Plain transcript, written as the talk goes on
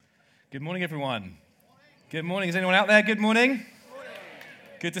Good morning, everyone. Good morning. Is anyone out there? Good morning.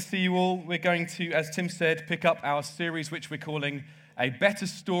 Good to see you all. We're going to, as Tim said, pick up our series, which we're calling A Better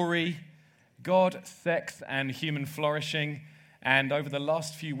Story, God, Sex, and Human Flourishing. And over the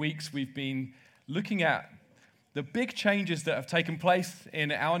last few weeks, we've been looking at the big changes that have taken place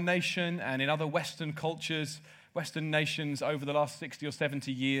in our nation and in other Western cultures, Western nations over the last 60 or 70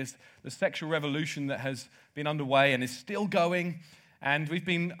 years, the sexual revolution that has been underway and is still going. And we've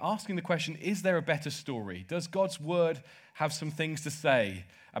been asking the question, is there a better story? Does God's word have some things to say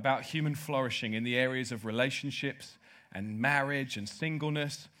about human flourishing in the areas of relationships and marriage and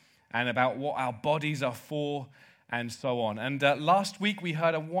singleness and about what our bodies are for and so on? And last week we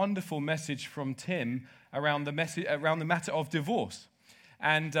heard a wonderful message from Tim around the matter of divorce.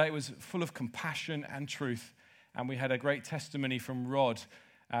 And it was full of compassion and truth. And we had a great testimony from Rod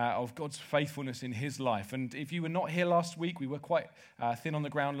of God's faithfulness in his life. And if you were not here last week, we were quite thin on the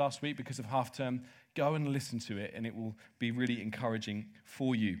ground last week because of half term, go and listen to it and it will be really encouraging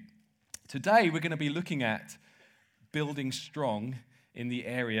for you. Today we're going to be looking at building strong in the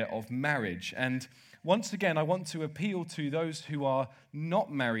area of marriage. And once again, I want to appeal to those who are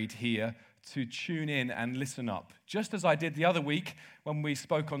not married here to tune in and listen up. Just as I did the other week when we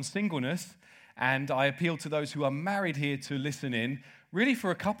spoke on singleness, and I appeal to those who are married here to listen in, really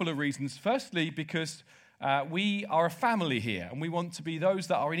for a couple of reasons. Firstly, because we are a family here, and we want to be those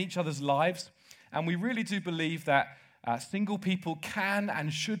that are in each other's lives, and we really do believe that single people can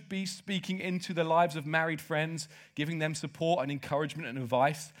and should be speaking into the lives of married friends, giving them support and encouragement and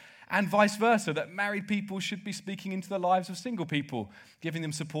advice, and vice versa, that married people should be speaking into the lives of single people, giving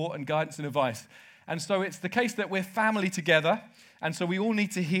them support and guidance and advice. And so it's the case that we're family together, and so we all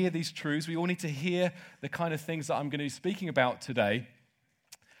need to hear these truths. We all need to hear the kind of things that I'm going to be speaking about today.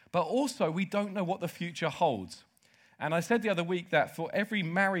 But also, we don't know what the future holds. And I said the other week that for every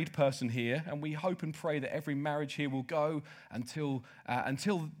married person here, and we hope and pray that every marriage here will go until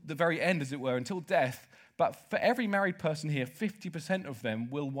the very end, as it were, until death. But for every married person here, 50% of them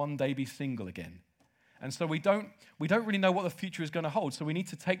will one day be single again. And so we don't really know what the future is going to hold. So we need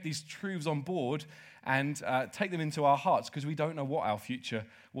to take these truths on board and take them into our hearts because we don't know what our future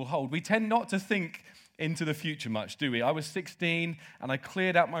will hold. We tend not to think into the future much, do we? I was 16 and I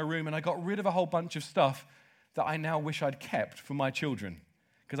cleared out my room and I got rid of a whole bunch of stuff that I now wish I'd kept for my children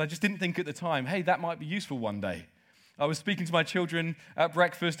because I just didn't think at the time, hey, that might be useful one day. I was speaking to my children at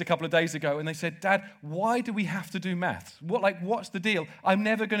breakfast a couple of days ago and they said, Dad, why do we have to do maths? What's the deal? I'm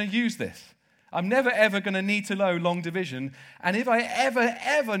never going to use this. I'm never, ever going to need to know long division. And if I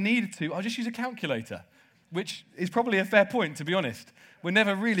ever needed to, I'll just use a calculator, which is probably a fair point, to be honest. We're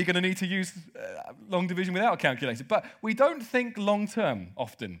never really going to need to use long division without a calculator. But we don't think long term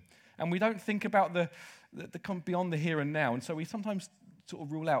often. And we don't think about the beyond the here and now. And so we sometimes sort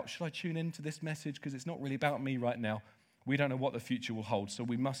of rule out, should I tune into this message? Because it's not really about me right now. We don't know what the future will hold. So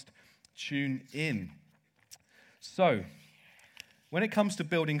we must tune in. So when it comes to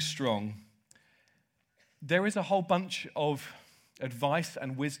building strong, there is a whole bunch of advice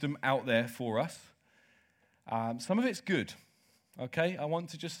and wisdom out there for us. Some of it's good, okay? I want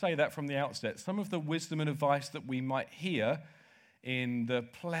to just say that from the outset. Some of the wisdom and advice that we might hear in the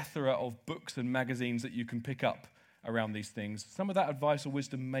plethora of books and magazines that you can pick up around these things, some of that advice or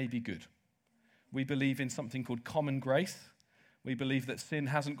wisdom may be good. We believe in something called common grace. We believe that sin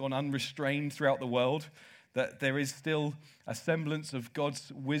hasn't gone unrestrained throughout the world, that there is still a semblance of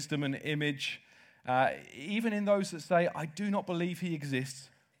God's wisdom and image. Even in those that say, I do not believe he exists,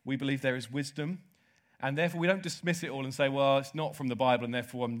 we believe there is wisdom. And therefore, we don't dismiss it all and say, well, it's not from the Bible, and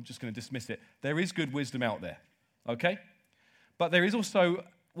therefore I'm just going to dismiss it. There is good wisdom out there, okay? But there is also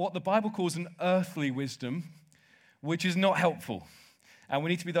what the Bible calls an earthly wisdom, which is not helpful. And we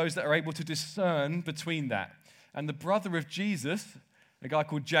need to be those that are able to discern between that. And the brother of Jesus, a guy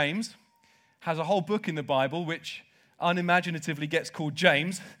called James, has a whole book in the Bible which unimaginatively gets called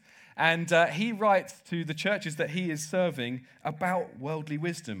James. And he writes to the churches that he is serving about worldly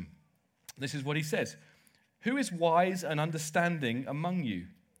wisdom. This is what he says. Who is wise and understanding among you?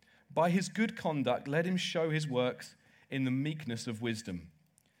 By his good conduct, let him show his works in the meekness of wisdom.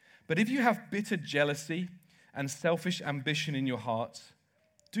 But if you have bitter jealousy and selfish ambition in your hearts,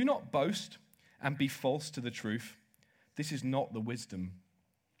 do not boast and be false to the truth. This is not the wisdom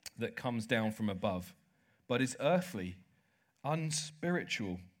that comes down from above, but is earthly,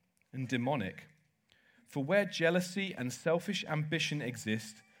 unspiritual, and demonic. For where jealousy and selfish ambition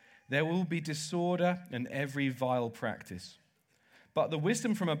exist, there will be disorder and every vile practice. But the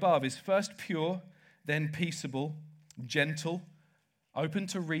wisdom from above is first pure, then peaceable, gentle, open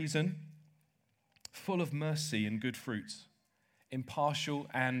to reason, full of mercy and good fruits, impartial,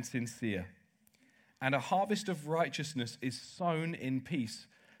 and sincere. And a harvest of righteousness is sown in peace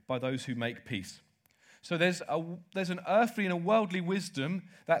by those who make peace. So there's an earthly and a worldly wisdom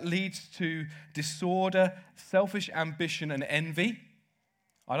that leads to disorder, selfish ambition, and envy.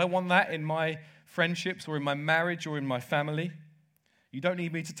 I don't want that in my friendships or in my marriage or in my family. You don't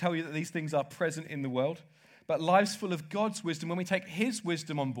need me to tell you that these things are present in the world. But lives full of God's wisdom, when we take His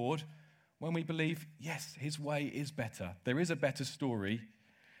wisdom on board, when we believe, yes, His way is better, there is a better story,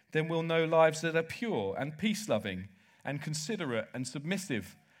 then we'll know lives that are pure and peace-loving and considerate and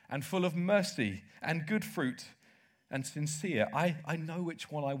submissive and full of mercy and good fruit and sincere. I know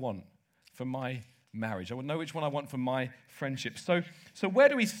which one I want for my marriage. I know which one I want for my friendship. So where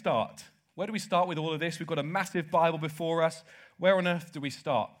do we start? Where do we start with all of this? We've got a massive Bible before us. Where on earth do we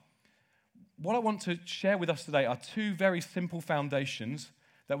start? What I want to share with us today are two very simple foundations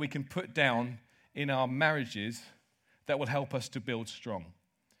that we can put down in our marriages that will help us to build strong.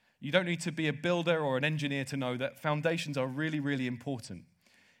 You don't need to be a builder or an engineer to know that foundations are really, really important.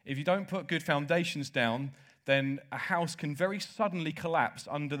 If you don't put good foundations down, then a house can very suddenly collapse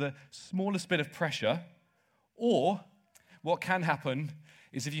under the smallest bit of pressure. Or what can happen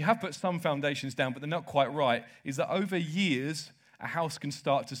is if you have put some foundations down but they're not quite right, is that over years a house can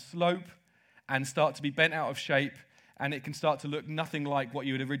start to slope and start to be bent out of shape, and it can start to look nothing like what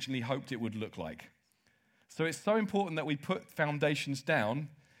you had originally hoped it would look like. So it's so important that we put foundations down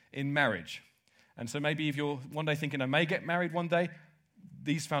in marriage. And so maybe if you're one day thinking, I may get married one day,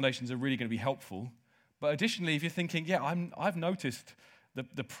 these foundations are really going to be helpful. But additionally, if you're thinking, I've noticed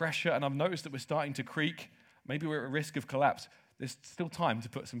the pressure and I've noticed that we're starting to creak, maybe we're at risk of collapse, there's still time to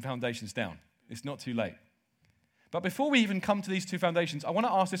put some foundations down. It's not too late. But before we even come to these two foundations, I want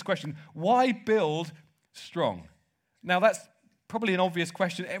to ask this question: why build strong? Now, that's probably an obvious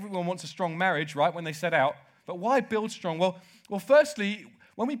question. Everyone wants a strong marriage, right, when they set out. But why build strong? Well, firstly,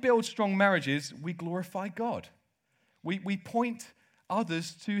 when we build strong marriages, we glorify God. We point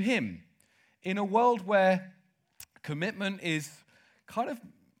others to Him. In a world where commitment is kind of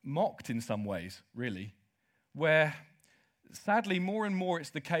mocked in some ways, really, where sadly more and more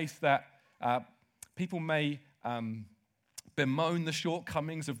it's the case that people may bemoan the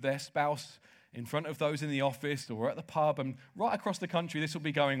shortcomings of their spouse in front of those in the office or at the pub, and right across the country this will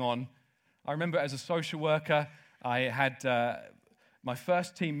be going on. I remember as a social worker, I had my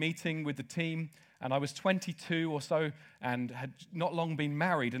first team meeting with the team, and I was 22 or so and had not long been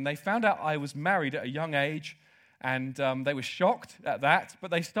married, and they found out I was married at a young age, and they were shocked at that,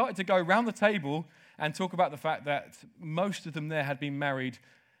 but they started to go around the table and talk about the fact that most of them there had been married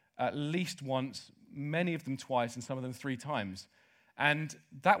at least once, many of them twice, and some of them 3 times. And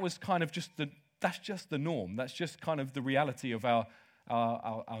that was kind of that's just the norm. That's just kind of the reality of our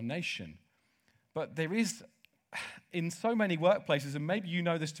nation. But there is, in so many workplaces, and maybe you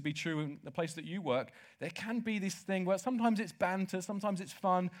know this to be true in the place that you work, there can be this thing where sometimes it's banter, sometimes it's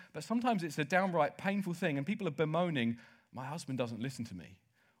fun, but sometimes it's a downright painful thing, and people are bemoaning, my husband doesn't listen to me,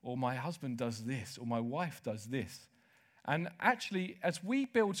 or my husband does this, or my wife does this. And actually, as we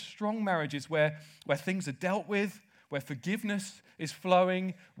build strong marriages where things are dealt with, where forgiveness is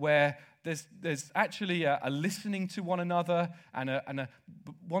flowing, where there's actually a listening to one another and a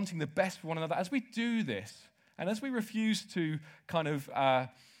wanting the best for one another, as we do this, and as we refuse to kind of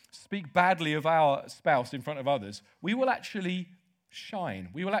speak badly of our spouse in front of others, we will actually shine.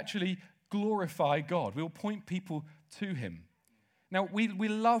 We will actually glorify God. We will point people to Him. Now, we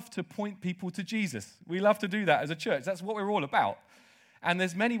love to point people to Jesus. We love to do that as a church. That's what we're all about. And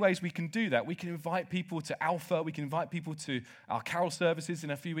there's many ways we can do that. We can invite people to Alpha. We can invite people to our carol services in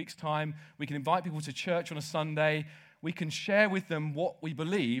a few weeks' time. We can invite people to church on a Sunday. We can share with them what we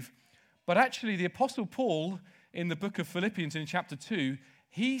believe. But actually, the Apostle Paul, in the book of Philippians in chapter 2,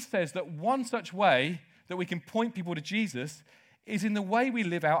 he says that one such way that we can point people to Jesus is in the way we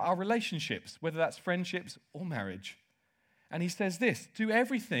live out our relationships, whether that's friendships or marriage. And he says this: do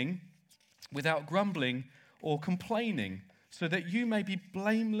everything without grumbling or complaining, so that you may be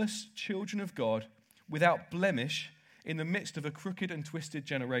blameless children of God, without blemish, in the midst of a crooked and twisted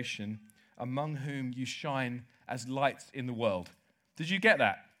generation, among whom you shine as lights in the world. Did you get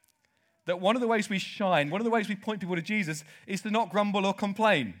that? That one of the ways we shine, one of the ways we point people to Jesus is to not grumble or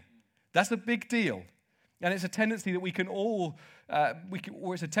complain. That's a big deal. And it's a tendency that we can all,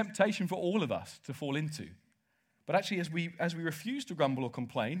 or it's a temptation for all of us to fall into. But actually, as we refuse to grumble or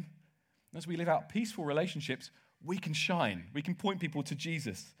complain, as we live out peaceful relationships, we can shine. We can point people to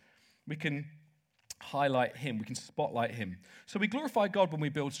Jesus. We can highlight Him. We can spotlight Him. So we glorify God when we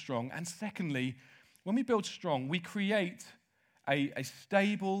build strong. And secondly, when we build strong, we create a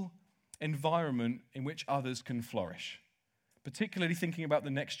stable environment in which others can flourish. particularly thinking about the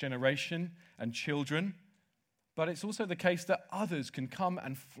next generation and children. But it's also the case that others can come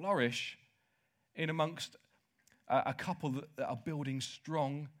and flourish in amongst a couple that are building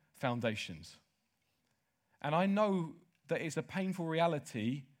strong foundations. And I know that it's a painful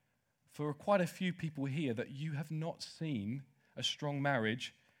reality for quite a few people here that you have not seen a strong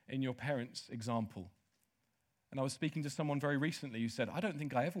marriage in your parents' example. And I was speaking to someone very recently who said, I don't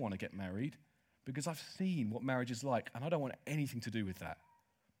think I ever want to get married because I've seen what marriage is like and I don't want anything to do with that.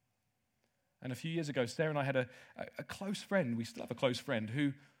 And a few years ago, Sarah and I had a close friend, we still have a close friend,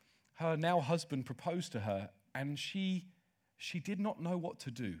 who her now husband proposed to her, and she did not know what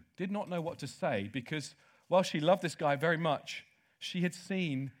to do, did not know what to say, because while she loved this guy very much, she had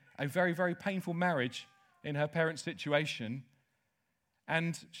seen a very, very painful marriage in her parents' situation,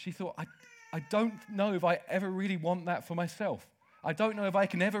 and she thought, I don't know if I ever really want that for myself. I don't know if I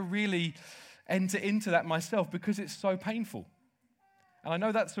can ever really enter into that myself because it's so painful. And I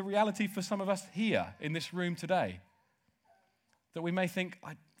know that's a reality for some of us here in this room today, that we may think,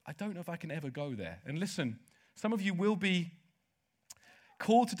 I don't know if I can ever go there. And listen, some of you will be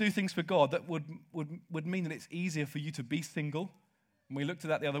called to do things for God that would mean that it's easier for you to be single. And we looked at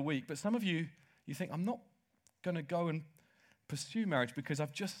that the other week. But some of you think, I'm not going to go and pursue marriage because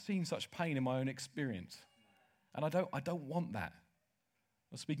I've just seen such pain in my own experience. And I don't want that.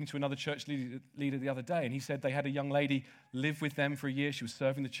 I was speaking to another church leader the other day, and he said they had a young lady live with them for a year. She was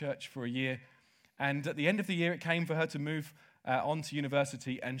serving the church for a year. And at the end of the year, it came for her to move on to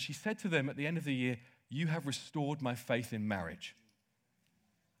university. And she said to them at the end of the year, you have restored my faith in marriage.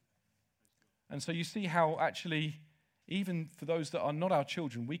 And so you see how actually, even for those that are not our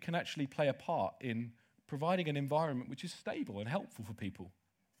children, we can actually play a part in providing an environment which is stable and helpful for people,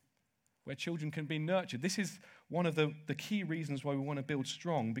 where children can be nurtured. This is one of the key reasons why we want to build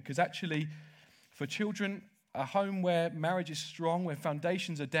strong, because actually for children, a home where marriage is strong, where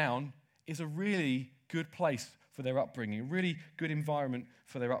foundations are down, is a really good place for their upbringing, a really good environment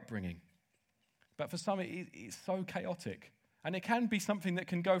for their upbringing. But for some, it's so chaotic. And it can be something that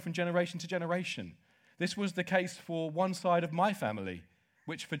can go from generation to generation. This was the case for one side of my family,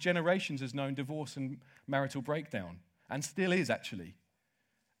 which for generations has known divorce and marital breakdown, and still is actually.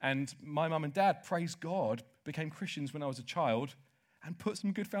 And my mum and dad, praise God, became Christians when I was a child and put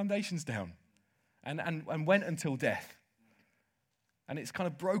some good foundations down and went until death. And it's kind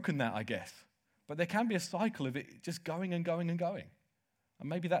of broken that, I guess. But there can be a cycle of it just going and going and going. And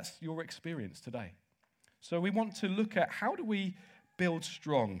maybe that's your experience today. So we want to look at how do we build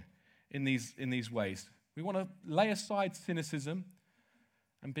strong in these ways. We want to lay aside cynicism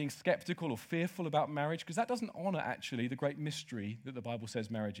and being skeptical or fearful about marriage, because that doesn't honor actually the great mystery that the Bible says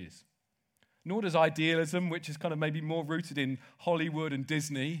marriage is. Nor does idealism, which is kind of maybe more rooted in Hollywood and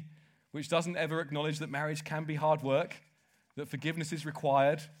Disney, which doesn't ever acknowledge that marriage can be hard work, that forgiveness is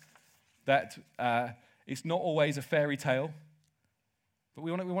required, that it's not always a fairy tale. But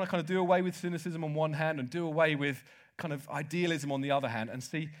we want to kind of do away with cynicism on one hand and do away with kind of idealism on the other hand, and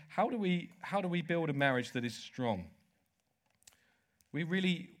see how do we build a marriage that is strong.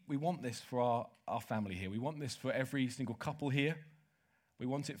 We want this for our family here. We want this for every single couple here. We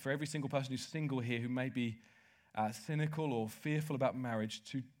want it for every single person who's single here who may be cynical or fearful about marriage,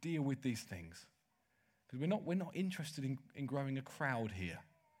 to deal with these things. Because we're not interested in growing a crowd here.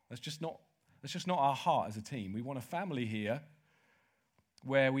 That's just not our heart as a team. We want a family here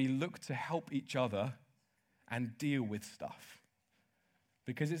where we look to help each other and deal with stuff.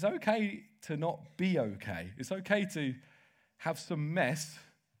 Because it's okay to not be okay. It's okay to have some mess,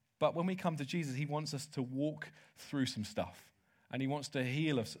 but when we come to Jesus, he wants us to walk through some stuff. And he wants to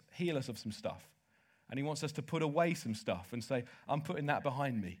heal us of some stuff. And he wants us to put away some stuff and say, I'm putting that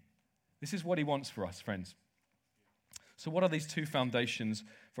behind me. This is what he wants for us, friends. So what are these two foundations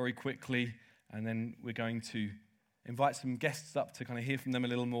very quickly? And then we're going to invite some guests up to kind of hear from them a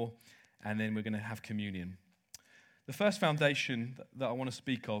little more. And then we're going to have communion. The first foundation that I want to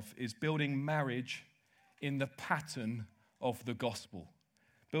speak of is building marriage in the pattern of the gospel.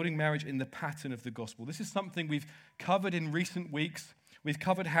 Building marriage in the pattern of the gospel. This is something we've covered in recent weeks. We've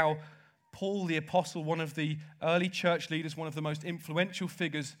covered how Paul the apostle, one of the early church leaders, one of the most influential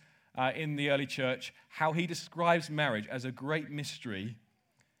figures in the early church, how he describes marriage as a great mystery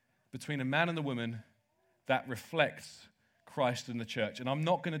between a man and a woman that reflects Christ and the church. And I'm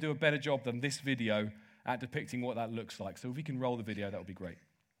not going to do a better job than this video at depicting what that looks like. So if we can roll the video, that would be great.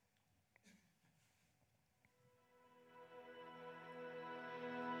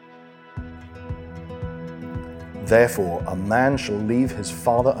 Therefore, a man shall leave his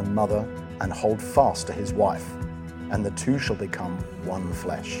father and mother and hold fast to his wife, and the two shall become one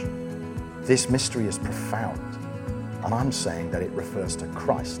flesh. This mystery is profound. and I'm saying that it refers to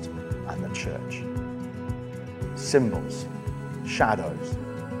Christ and the church. Symbols, shadows,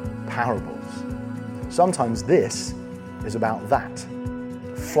 parables. Sometimes this is about that.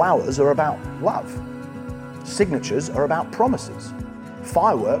 Flowers are about love. Signatures are about promises.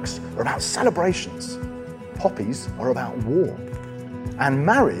 Fireworks are about celebrations. Poppies are about war. And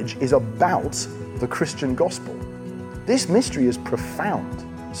marriage is about the Christian gospel. This mystery is profound,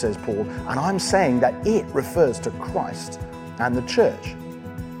 says Paul, and I'm saying that it refers to Christ and the church.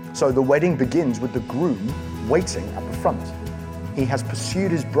 So the wedding begins with the groom waiting at the front. He has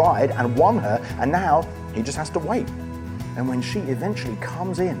pursued his bride and won her, and now he just has to wait. And when she eventually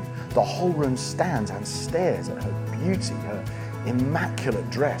comes in, the whole room stands and stares at her beauty, her immaculate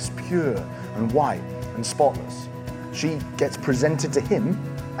dress, pure and white and spotless. She gets presented to him,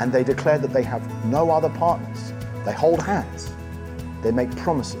 and they declare that they have no other partners. They hold hands. They make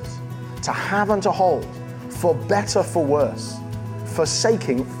promises to have and to hold, for better, for worse,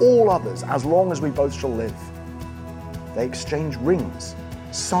 forsaking all others as long as we both shall live. They exchange rings,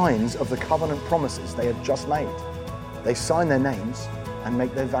 signs of the covenant promises they have just made. They sign their names and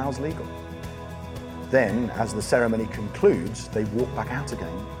make their vows legal. Then, as the ceremony concludes, they walk back out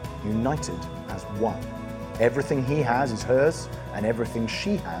again, united as one. Everything he has is hers, and everything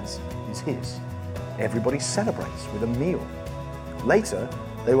she has is his. Everybody celebrates with a meal. Later,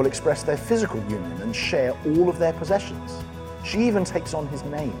 they will express their physical union and share all of their possessions. She even takes on his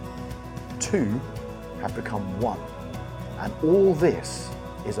name. Two have become one. And all this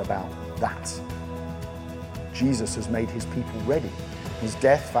is about that. Jesus has made his people ready. His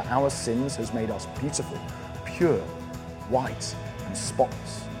death for our sins has made us beautiful, pure, white, and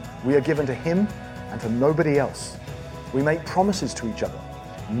spotless. We are given to him and to nobody else. We make promises to each other.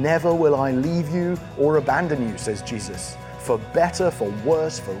 Never will I leave you or abandon you, says Jesus, for better, for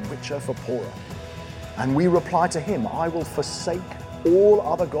worse, for richer, for poorer. And we reply to him, I will forsake all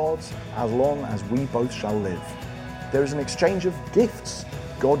other gods as long as we both shall live. There is an exchange of gifts.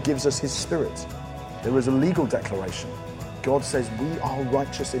 God gives us his Spirit. There is a legal declaration. God says we are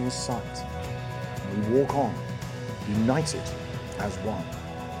righteous in his sight. And we walk on, united as one.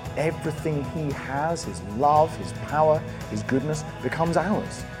 Everything he has, his love, his power, his goodness, becomes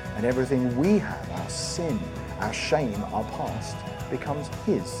ours. And everything we have, our sin, our shame, our past, becomes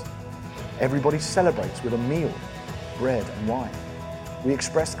his. Everybody celebrates with a meal, bread and wine. We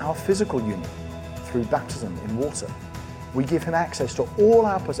express our physical union through baptism in water. We give him access to all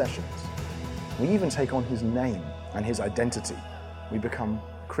our possessions. We even take on his name and his identity. We become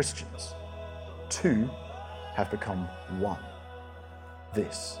Christians. Two have become one.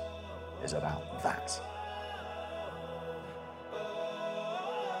 This is about that.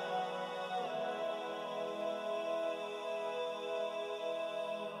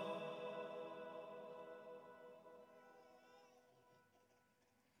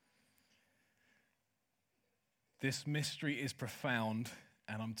 This mystery is profound,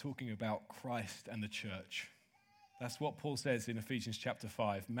 and I'm talking about Christ and the church. That's what Paul says in Ephesians chapter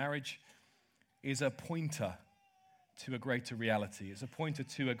 5. Marriage is a pointer to a greater reality. It's a pointer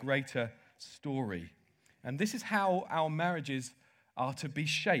to a greater story. And this is how our marriages are to be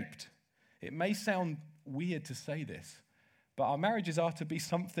shaped. It may sound weird to say this, but our marriages are to be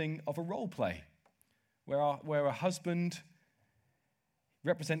something of a role play, where a husband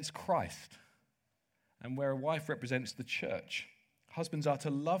represents Christ and where a wife represents the church. Husbands are to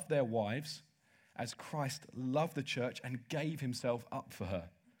love their wives as Christ loved the church and gave himself up for her.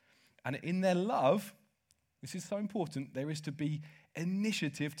 And in their love, this is so important, there is to be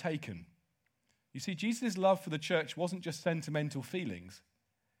initiative taken. You see, Jesus' love for the church wasn't just sentimental feelings.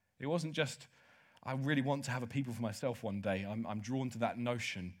 It wasn't just, I really want to have a people for myself one day. I'm drawn to that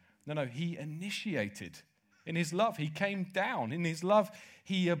notion. No, he initiated. In his love, he came down. In his love,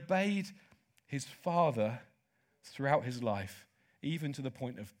 he obeyed his Father throughout his life, even to the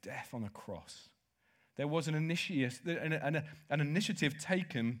point of death on a cross. There was an initiative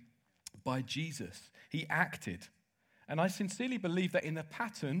taken by Jesus. He acted. And I sincerely believe that in the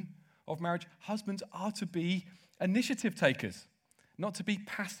pattern of marriage, husbands are to be initiative takers, not to be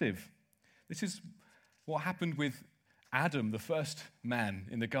passive. This is what happened with Adam, the first man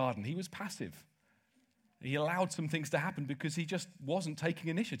in the garden. He was passive. He allowed some things to happen because he just wasn't taking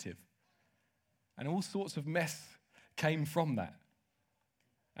initiative. And all sorts of mess came from that.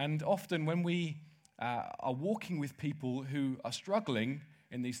 And often when we are walking with people who are struggling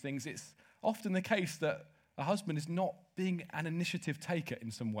in these things, it's often the case that a husband is not being an initiative taker in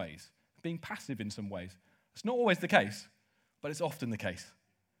some ways, being passive in some ways. It's not always the case, but it's often the case.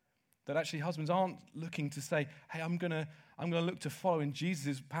 That actually husbands aren't looking to say, hey, I'm gonna look to follow in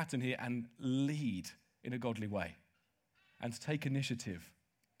Jesus' pattern here and lead in a godly way. and to take initiative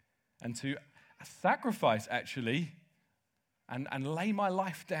and to sacrifice, actually, and lay my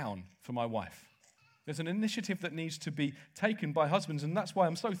life down for my wife. There's an initiative that needs to be taken by husbands, and that's why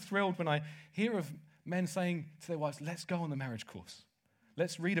I'm so thrilled when I hear of men saying to their wives, let's go on the marriage course.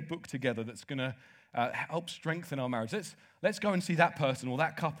 Let's read a book together that's going to help strengthen our marriage. Let's go and see that person or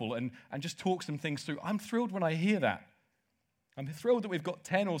that couple and just talk some things through. I'm thrilled when I hear that. I'm thrilled that we've got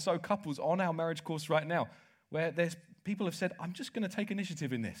 10 or so couples on our marriage course right now where people have said, I'm just going to take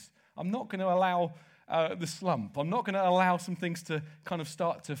initiative in this. I'm not going to allow the slump. I'm not going to allow some things to kind of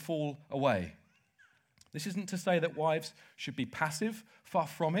start to fall away. This isn't to say that wives should be passive, far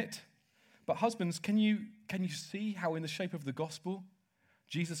from it. But husbands, can you see how in the shape of the gospel,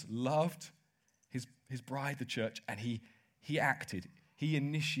 Jesus loved his bride, the church, and he acted, he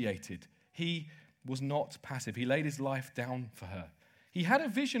initiated, he was not passive. He laid his life down for her. He had a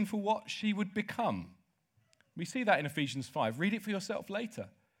vision for what she would become. We see that in Ephesians 5. Read it for yourself later.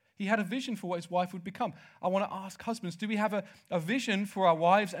 He had a vision for what his wife would become. I want to ask husbands, do we have a vision for our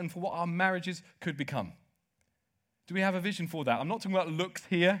wives and for what our marriages could become? Do we have a vision for that? I'm not talking about looks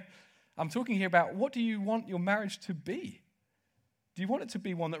here. I'm talking here about what do you want your marriage to be? Do you want it to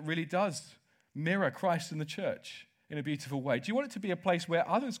be one that really does mirror Christ and the church in a beautiful way? Do you want it to be a place where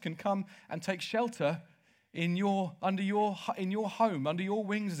others can come and take shelter in your home, under your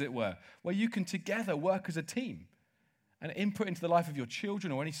wings, as it were, where you can together work as a team and input into the life of your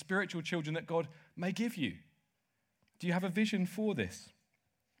children or any spiritual children that God may give you? Do you have a vision for this?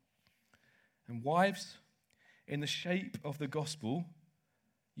 And wives, in the shape of the gospel,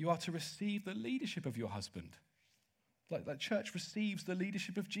 you are to receive the leadership of your husband. Like that church receives the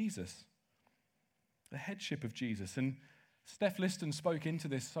leadership of Jesus, the headship of Jesus. And Steph Liston spoke into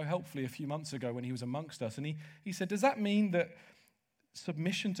this so helpfully a few months ago when he was amongst us. And he said, does that mean that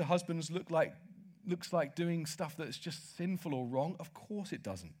submission to husbands looks like doing stuff that's just sinful or wrong? Of course it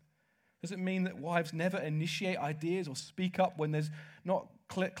doesn't. Does it mean that wives never initiate ideas or speak up when there's not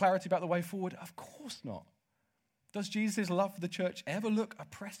clarity about the way forward? Of course not. Does Jesus' love for the church ever look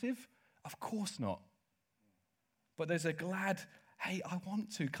oppressive? Of course not. But there's a glad, hey, I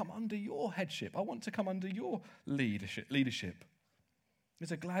want to come under your headship. I want to come under your leadership.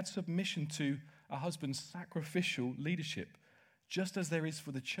 There's a glad submission to a husband's sacrificial leadership, just as there is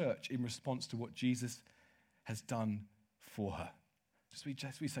for the church in response to what Jesus has done for her.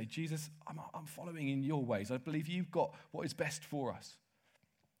 Just we say, Jesus, I'm following in your ways. I believe you've got what is best for us.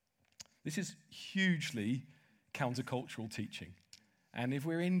 This is hugely countercultural teaching. And if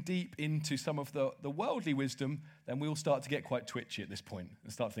we're in deep into some of the worldly wisdom, then we'll start to get quite twitchy at this point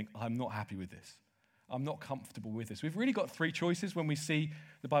and start to think, I'm not happy with this. I'm not comfortable with this. We've really got three choices when we see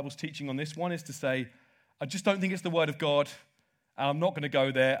the Bible's teaching on this. One is to say, I just don't think it's the word of God, and I'm not going to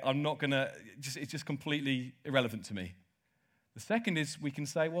go there. It's just completely irrelevant to me. The second is we can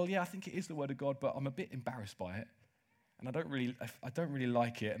say, well, yeah, I think it is the word of God, but I'm a bit embarrassed by it, and I don't really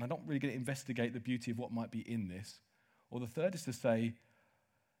like it, and I'm not really going to investigate the beauty of what might be in this. Or the third is to say,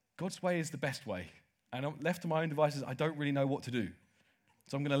 God's way is the best way. And I'm left to my own devices, I don't really know what to do.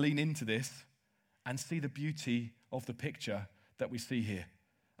 So I'm going to lean into this and see the beauty of the picture that we see here.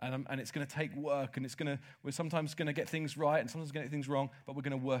 And it's going to take work, and we're sometimes going to get things right, and sometimes going to get things wrong, but we're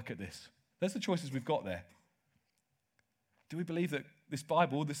going to work at this. There's the choices we've got there. Do we believe that this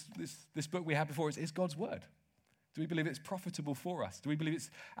Bible, this book we have before us, is God's word? Do we believe it's profitable for us? Do we believe it's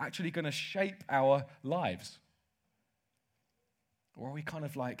actually going to shape our lives? Or are we kind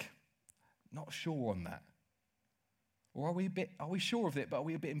of like not sure on that? Or are we sure of it, but are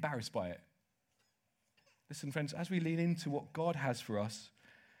we a bit embarrassed by it? Listen, friends, as we lean into what God has for us,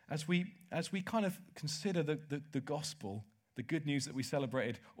 as we kind of consider the gospel, the good news that we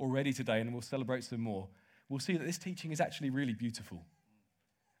celebrated already today, and we'll celebrate some more, we'll see that this teaching is actually really beautiful.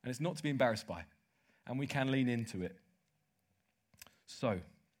 And it's not to be embarrassed by. And we can lean into it. So,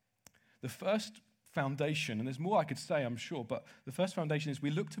 the first foundation, and there's more I could say, I'm sure, but the first foundation is we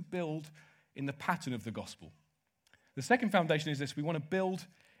look to build in the pattern of the gospel. The second foundation is this: we want to build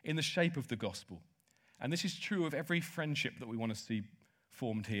in the shape of the gospel. And this is true of every friendship that we want to see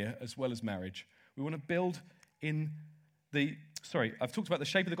formed here, as well as marriage. We want to build in I've talked about the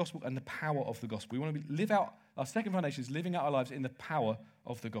shape of the gospel and the power of the gospel. We want to live out, our second foundation is living out our lives in the power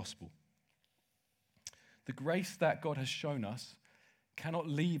of the gospel. The grace that God has shown us cannot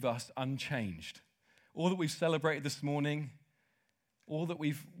leave us unchanged. All that we've celebrated this morning, all that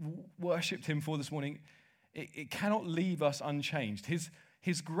we've worshipped him for this morning, it cannot leave us unchanged.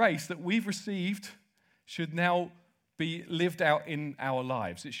 His grace that we've received should now be lived out in our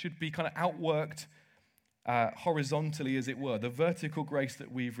lives. It should be kind of outworked horizontally, as it were, the vertical grace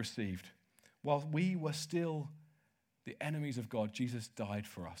that we've received. While we were still the enemies of God, Jesus died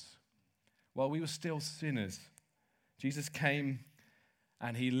for us. While we were still sinners, Jesus came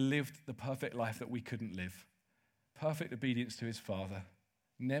and he lived the perfect life that we couldn't live. Perfect obedience to his Father.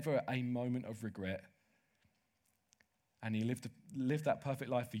 Never a moment of regret. And he lived that perfect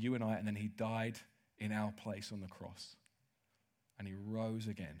life for you and I, and then he died in our place on the cross. And he rose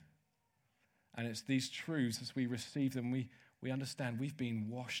again. And it's these truths, as we receive them, we understand we've been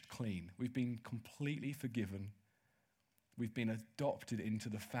washed clean. We've been completely forgiven. We've been adopted into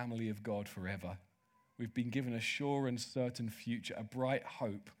the family of God forever. We've been given a sure and certain future, a bright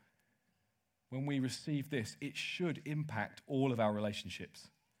hope. When we receive this, it should impact all of our relationships.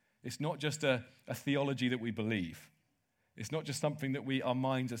 It's not just a theology that we believe. It's not just something that our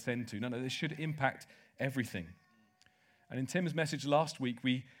minds are sent to. No, this should impact everything. And in Tim's message last week,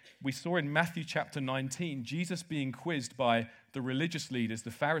 we saw in Matthew chapter 19, Jesus being quizzed by the religious leaders,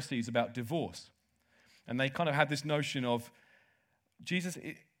 the Pharisees, about divorce. And they kind of had this notion of, Jesus,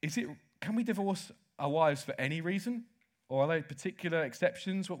 can we divorce our wives for any reason? Or are there particular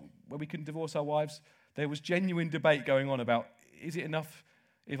exceptions where we can divorce our wives? There was genuine debate going on about, is it enough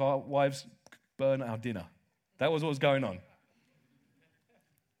if our wives burn our dinner? That was what was going on.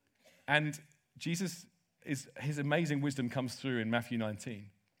 And Jesus, his amazing wisdom comes through in Matthew 19.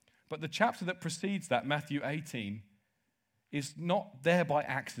 But the chapter that precedes that, Matthew 18, is not there by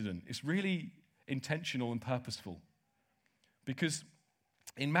accident. It's really intentional and purposeful. Because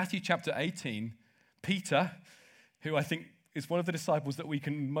in Matthew chapter 18, Peter, who I think is one of the disciples that we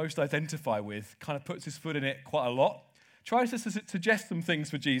can most identify with, kind of puts his foot in it quite a lot, tries to suggest some things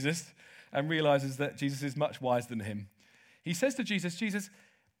for Jesus and realizes that Jesus is much wiser than him. He says to Jesus,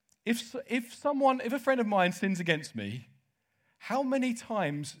 if a friend of mine sins against me, how many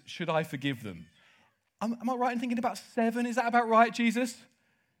times should I forgive them? Am I right in thinking about 7? Is that about right, Jesus?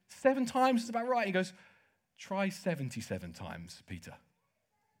 7 times is about right. He goes, try 77 times, Peter.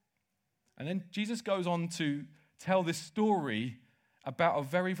 And then Jesus goes on to tell this story about a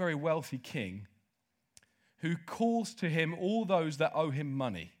very, very wealthy king who calls to him all those that owe him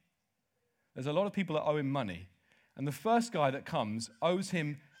money. There's a lot of people that owe him money. And the first guy that comes owes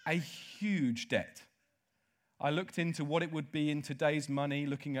him a huge debt. I looked into what it would be in today's money,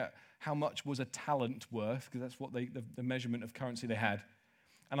 looking at how much was a talent worth, because that's what the measurement of currency they had.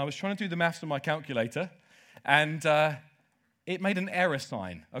 And I was trying to do the maths on my calculator, and it made an error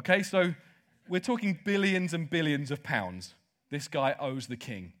sign. Okay, so we're talking billions and billions of pounds this guy owes the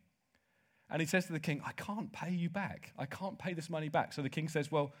king. And he says to the king, I can't pay you back. I can't pay this money back. So the king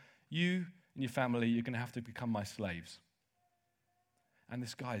says, well, you and your family, you're going to have to become my slaves. And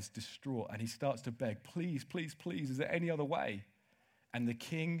this guy is distraught, and he starts to beg, please, please, please, is there any other way? And the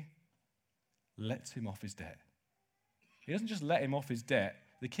king lets him off his debt. He doesn't just let him off his debt.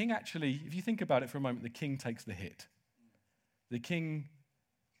 The king actually, if you think about it for a moment, the king takes the hit. The king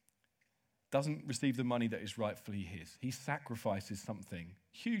doesn't receive the money that is rightfully his. He sacrifices something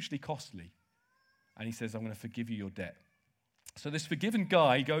hugely costly. And he says, I'm going to forgive you your debt. So this forgiven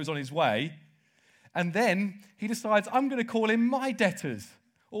guy goes on his way, and then he decides, I'm going to call in my debtors,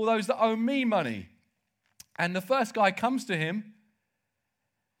 all those that owe me money. And the first guy comes to him,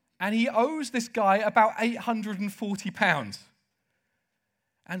 and he owes this guy about £840.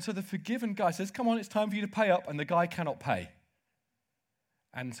 And so the forgiven guy says, come on, it's time for you to pay up, and the guy cannot pay.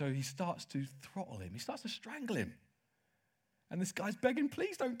 And so he starts to throttle him. He starts to strangle him. And this guy's begging,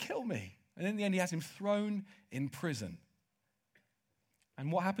 please don't kill me. And in the end, he has him thrown in prison.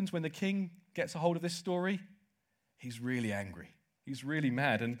 And what happens when the king gets a hold of this story? He's really angry. He's really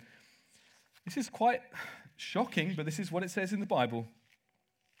mad. And this is quite shocking, but this is what it says in the Bible.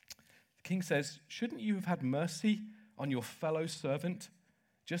 The king says, shouldn't you have had mercy on your fellow servant,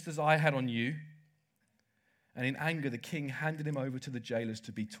 just as I had on you? And in anger, the king handed him over to the jailers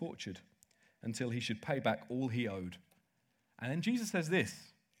to be tortured until he should pay back all he owed. And then Jesus says this,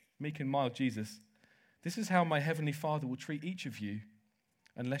 meek and mild Jesus, this is how my heavenly Father will treat each of you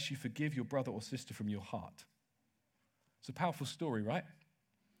unless you forgive your brother or sister from your heart. It's a powerful story, right?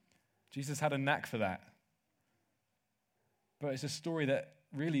 Jesus had a knack for that. But it's a story that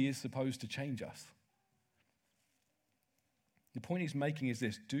really is supposed to change us. The point he's making is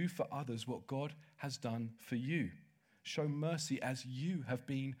this: do for others what God has done for you. Show mercy as you have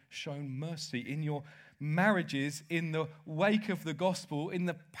been shown mercy in your marriages, in the wake of the gospel, in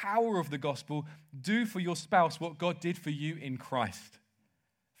the power of the gospel. Do for your spouse what God did for you in Christ.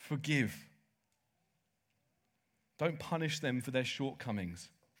 Forgive. Don't punish them for their shortcomings.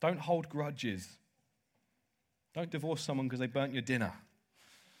 Don't hold grudges. Don't divorce someone because they burnt your dinner.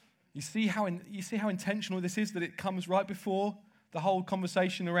 You see how intentional this is, that it comes right before the whole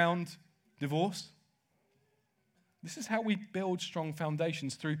conversation around divorce? This is how we build strong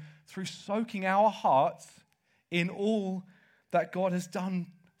foundations, through soaking our hearts in all that God has done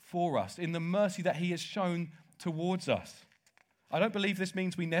for us, in the mercy that he has shown towards us. I don't believe this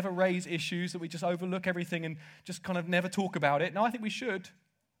means we never raise issues, that we just overlook everything and just kind of never talk about it. No, I think we should.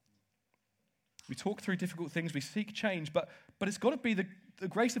 We talk through difficult things, we seek change, but it's got to be the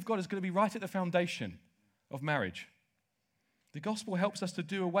grace of God is going to be right at the foundation of marriage. The gospel helps us to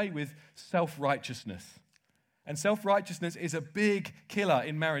do away with self-righteousness. And self-righteousness is a big killer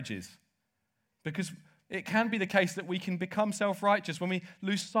in marriages, because it can be the case that we can become self-righteous when we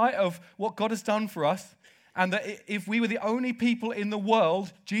lose sight of what God has done for us, and that if we were the only people in the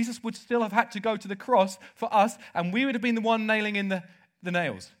world, Jesus would still have had to go to the cross for us, and we would have been the one nailing in the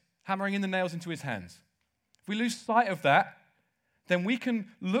nails, hammering in the nails into his hands. If we lose sight of that, then we can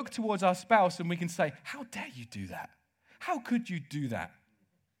look towards our spouse and we can say, how dare you do that? How could you do that?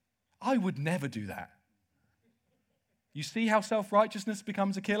 I would never do that. You see how self-righteousness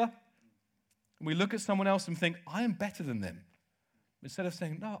becomes a killer? And we look at someone else and think, I am better than them. Instead of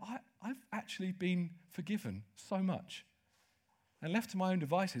saying, no, I've actually been forgiven so much. And left to my own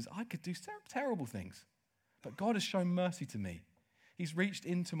devices, I could do terrible things. But God has shown mercy to me. He's reached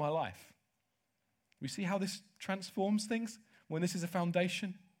into my life. We see how this transforms things when this is a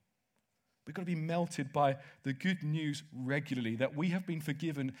foundation. We've got to be melted by the good news regularly that we have been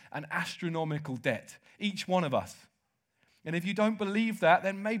forgiven an astronomical debt, each one of us. And if you don't believe that,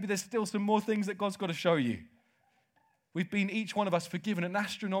 then maybe there's still some more things that God's got to show you. We've been, each one of us, forgiven an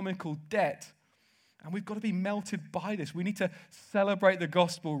astronomical debt, and we've got to be melted by this. We need to celebrate the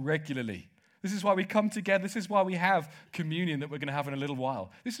gospel regularly. This is why we come together. This is why we have communion that we're going to have in a little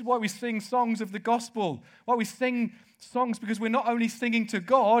while. This is why we sing songs of the gospel. Why we sing songs, because we're not only singing to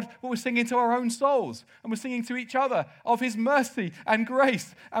God, but we're singing to our own souls. And we're singing to each other of his mercy and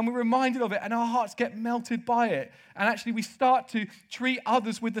grace. And we're reminded of it, and our hearts get melted by it. And actually we start to treat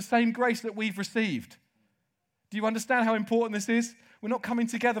others with the same grace that we've received. Do you understand how important this is? We're not coming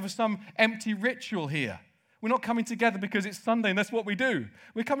together for some empty ritual here. We're not coming together because it's Sunday and that's what we do.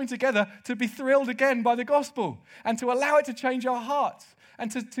 We're coming together to be thrilled again by the gospel and to allow it to change our hearts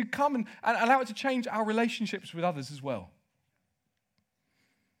and to come and allow it to change our relationships with others as well.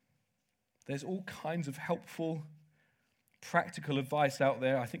 There's all kinds of helpful, practical advice out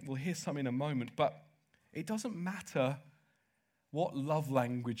there. I think we'll hear some in a moment, but it doesn't matter what love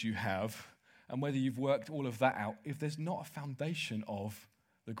language you have and whether you've worked all of that out if there's not a foundation of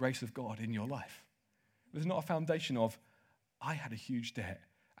the grace of God in your life. There's not a foundation of, I had a huge debt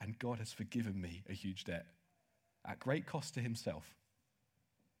and God has forgiven me a huge debt at great cost to himself.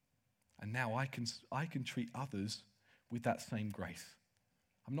 And now I can treat others with that same grace.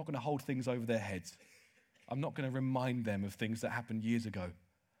 I'm not going to hold things over their heads. I'm not going to remind them of things that happened years ago.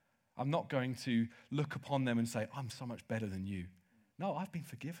 I'm not going to look upon them and say, I'm so much better than you. No, I've been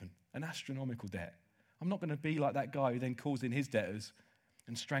forgiven an astronomical debt. I'm not going to be like that guy who then calls in his debtors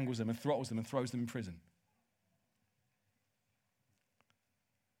and strangles them and throttles them and throws them in prison.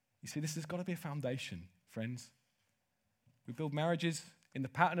 You see, this has got to be a foundation, friends. We build marriages in the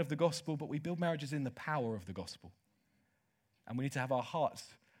pattern of the gospel, but we build marriages in the power of the gospel. And we need to have our hearts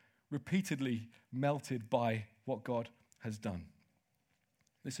repeatedly melted by what God has done.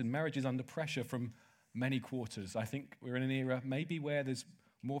 Listen, marriage is under pressure from many quarters. I think we're in an era maybe where there's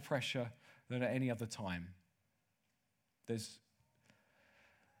more pressure than at any other time. There's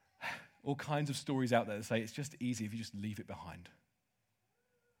all kinds of stories out there that say it's just easy if you just leave it behind.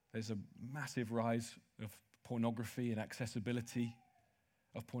 There's a massive rise of pornography and accessibility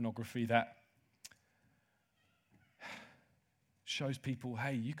of pornography that shows people,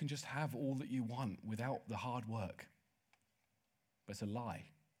 hey, you can just have all that you want without the hard work. But it's a lie.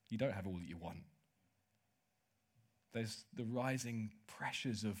 You don't have all that you want. There's the rising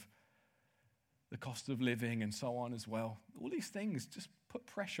pressures of the cost of living and so on as well. All these things just put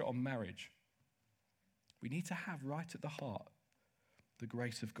pressure on marriage. We need to have right at the heart the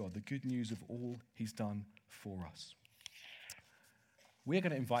grace of God, the good news of all he's done for us. We're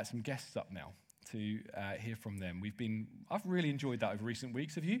going to invite some guests up now to hear from them. I've really enjoyed that over recent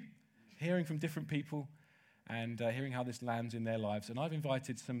weeks. Have you? Hearing from different people and hearing how this lands in their lives. And I've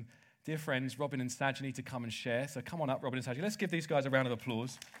invited some dear friends, Robin and Sajani, to come and share. So come on up, Robin and Sajani. Let's give these guys a round of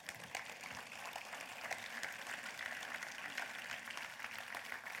applause.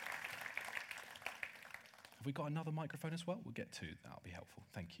 Have we got another microphone as well? We'll get two. That'll be helpful.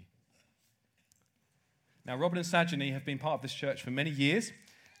 Thank you. Now, Robin and Sajani have been part of this church for many years,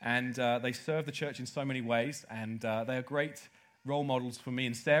 and they serve the church in so many ways, and they are great role models for me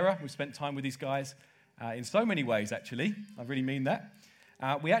and Sarah. We've spent time with these guys in so many ways, actually. I really mean that.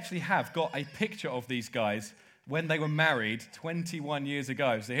 We actually have got a picture of these guys when they were married 21 years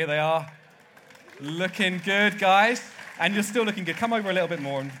ago. So here they are, looking good, guys. And you're still looking good. Come over a little bit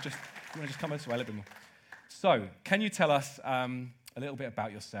more and just come this way a little bit more. So, can you tell us a little bit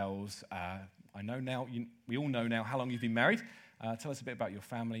about yourselves? I know now, we all know now how long you've been married. Tell us a bit about your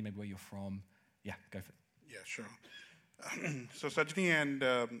family, maybe where you're from. Yeah, go for it. Yeah, sure. So Sajni and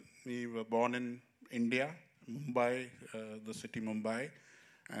we were born in India, Mumbai, the city Mumbai,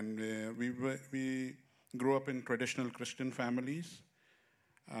 and we grew up in traditional Christian families.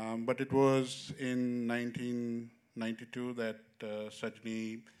 But it was in 1992 that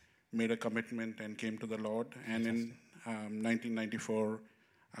Sajni made a commitment and came to the Lord, and in 1994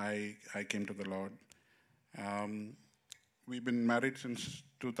 I came to the Lord. We've been married since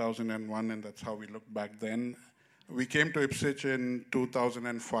 2001, and that's how we looked back then. We came to Ipswich in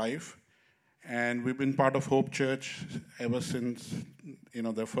 2005, and we've been part of Hope Church ever since.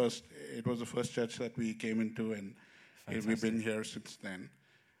 It was the first church that we came into, and we've been here since then.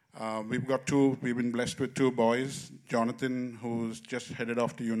 We've been blessed with 2 boys, Jonathan, who's just headed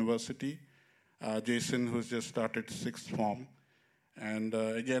off to university, Jason, who's just started 6th form. And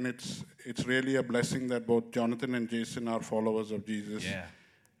again, it's really a blessing that both Jonathan and Jason are followers of Jesus. Yeah.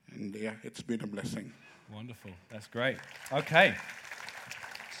 And yeah, it's been a blessing. Wonderful. That's great. Okay.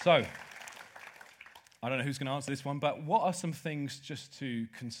 So, I don't know who's going to answer this one, but what are some things just to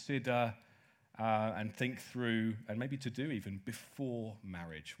consider and think through, and maybe to do even before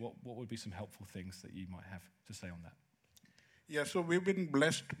marriage? What would be some helpful things that you might have to say on that? Yeah, so we've been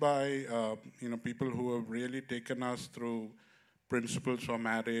blessed by people who have really taken us through principles for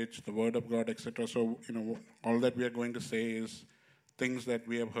marriage, the Word of God, etc. So all that we are going to say is things that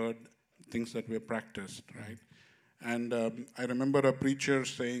we have heard, things that we have practiced, right? And I remember a preacher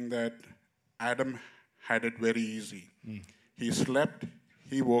saying that Adam had it very easy. He slept,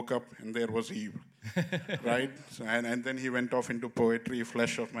 he woke up, and there was Eve, right? So, and then he went off into poetry,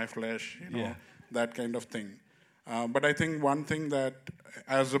 flesh of my flesh, that kind of thing. But I think one thing that,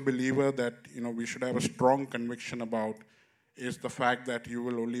 as a believer, that we should have a strong conviction about is the fact that you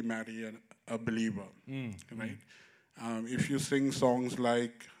will only marry a believer, right? If you sing songs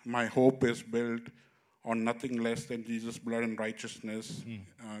like "My hope is built on nothing less than Jesus' blood and righteousness,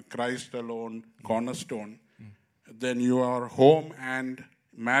 Christ alone, cornerstone," then your home and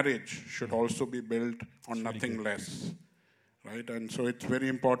marriage should also be built on nothing less, right? And so it's very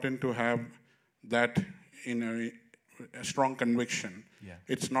important to have that in a strong conviction. Yeah.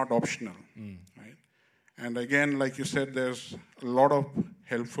 It's not optional, right? And again, like you said, there's a lot of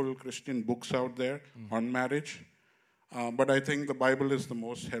helpful Christian books out there on marriage. But I think the Bible is the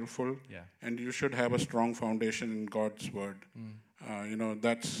most helpful, and you should have a strong foundation in God's Word.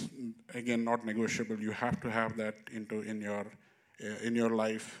 That's, again, not negotiable. You have to have that in your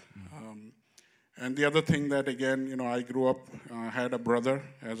life. And the other thing that, again, I grew up, had a brother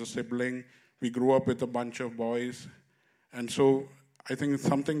as a sibling. We grew up with a bunch of boys. And so I think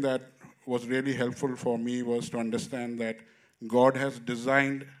something that was really helpful for me was to understand that God has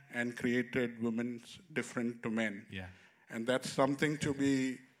designed and created women different to men. Yeah. And that's something to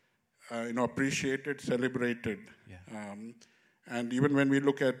be appreciated, celebrated. Yeah. And even when we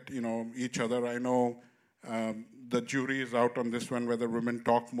look at each other, I know the jury is out on this one, whether women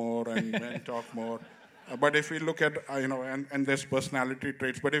talk more and men talk more. But if we look at and there's personality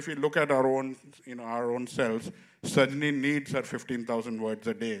traits. But if we look at our own selves, Sajni needs her 15,000 words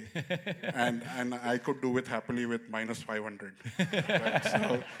a day, and I could do it happily with minus 500. Right?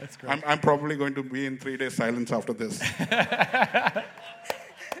 So that's great. I'm probably going to be in 3 days silence after this.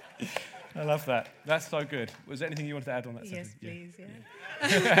 I love that. That's so good. Was there anything you wanted to add on that? Yes, Sajni? please.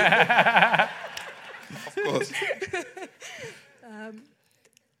 Yeah. Of course.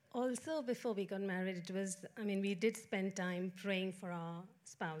 Also, before we got married, we did spend time praying for our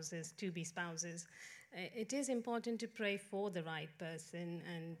spouses, to-be spouses. It is important to pray for the right person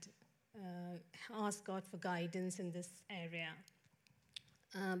and ask God for guidance in this area.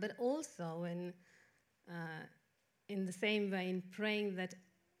 But also, in the same way, in praying that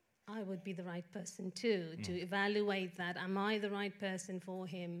I would be the right person too, to evaluate that, am I the right person for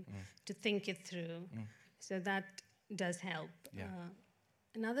him, to think it through. So that does help. Yeah.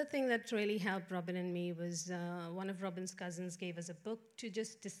 Another thing that really helped Robin and me was one of Robin's cousins gave us a book to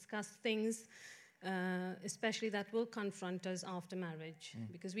just discuss things, especially that will confront us after marriage.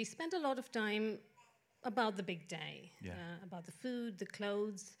 Because we spent a lot of time about the big day, about the food, the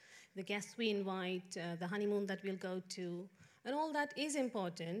clothes, the guests we invite, the honeymoon that we'll go to. And all that is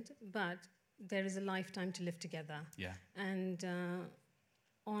important, but there is a lifetime to live together. Yeah. And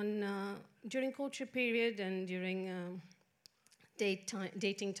during courtship period and during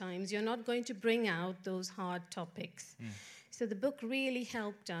dating times, you're not going to bring out those hard topics. So the book really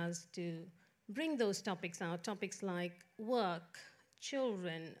helped us to bring those topics out, topics like work,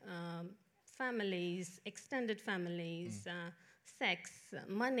 children, families, extended families, sex,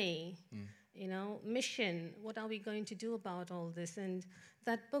 money, mission. What are we going to do about all this? And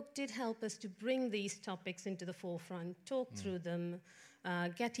that book did help us to bring these topics into the forefront, talk through them,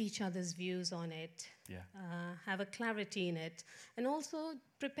 get each other's views on it, have a clarity in it, and also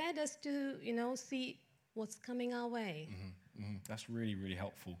prepared us to, see what's coming our way. That's really, really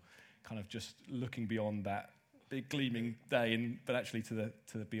helpful. Kind of just looking beyond that big gleaming day, but actually to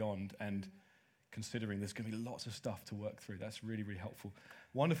the beyond, and considering there's going to be lots of stuff to work through. That's really, really helpful.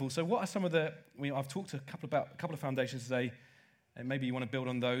 Wonderful. So what are some of I've talked a couple of foundations today, and maybe you want to build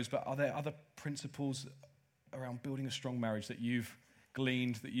on those, but are there other principles around building a strong marriage that you've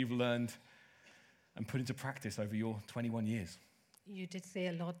gleaned, that you've learned and put into practice over your 21 years? You did say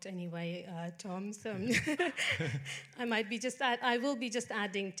a lot anyway, Tom, so I will be just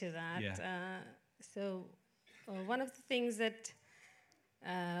adding to that. Yeah. So one of the things that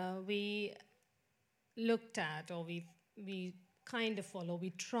we looked at, or we kind of follow, we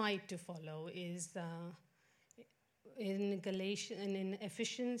tried to follow, is in Galatians, and in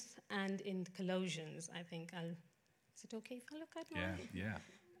Ephesians and in Colossians. I think is it okay if I look at mine? Yeah.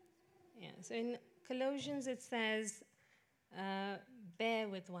 So in Colossians it says, bear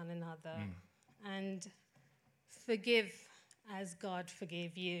with one another and forgive as God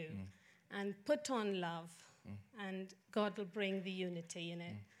forgave you, and put on love, and God will bring the unity in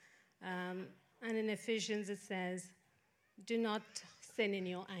it. And in Ephesians it says, do not sin in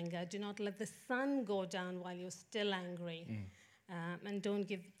your anger. Do not let the sun go down while you're still angry. And don't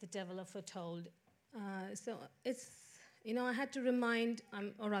give the devil a foothold. So it's, I had to remind,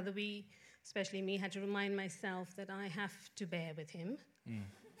 or rather we, especially me, had to remind myself that I have to bear with him.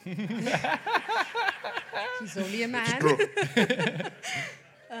 He's only a man.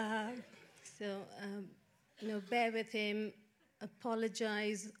 So, bear with him,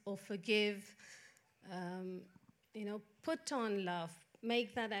 apologize or forgive, put on love,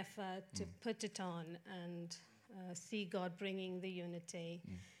 make that effort to put it on, and see God bringing the unity.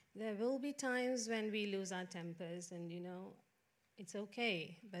 There will be times when we lose our tempers, and, it's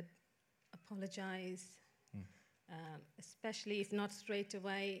okay, but apologize, especially if not straight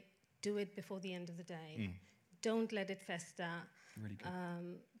away, do it before the end of the day. Don't let it fester. Really good.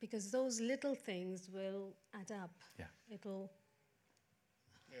 Because those little things will add up. Yeah.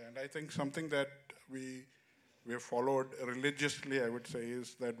 Yeah, and I think something that we have followed religiously, I would say,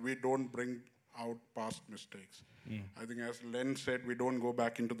 is that we don't bring out past mistakes. I think, as Len said, we don't go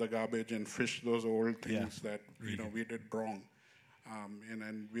back into the garbage and fish those old things that we did wrong,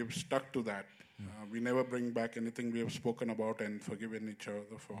 and we've stuck to that. We never bring back anything we have spoken about and forgiven each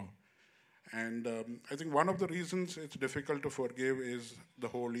other for. And I think one of the reasons it's difficult to forgive is the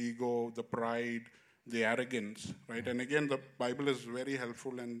whole ego, the pride, the arrogance, right? And again, the Bible is very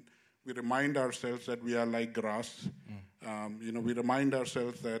helpful, and we remind ourselves that we are like grass. We remind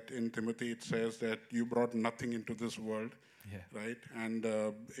ourselves that in Timothy it says that you brought nothing into this world, right? And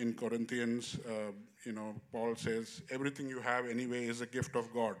in Corinthians, Paul says, everything you have anyway is a gift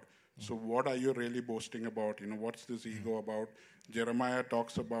of God. So what are you really boasting about? What's this ego about? Jeremiah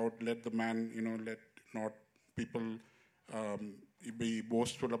talks about, let the man, let not people be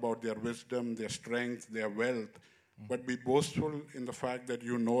boastful about their wisdom, their strength, their wealth, but be boastful in the fact that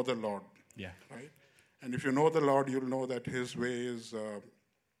you know the Lord. Yeah. Right? And if you know the Lord, you'll know that his way is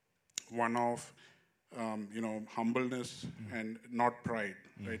one of, humbleness and not pride.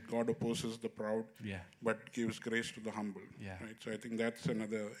 Right? God opposes the proud, but gives grace to the humble. Right? So I think that's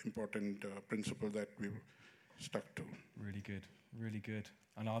another important principle that we've stuck to. Really good, really good.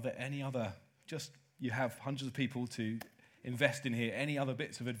 And are there any other, just you have hundreds of people to invest in here, any other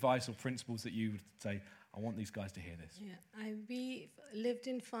bits of advice or principles that you would say, I want these guys to hear this? Yeah, we've lived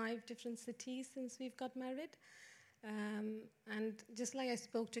in 5 different cities since we've got married. And just like I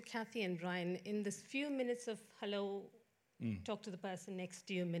spoke to Kathy and Brian, in this few minutes of hello, talk to the person next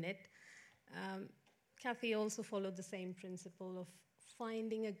to you minute, Kathy also followed the same principle of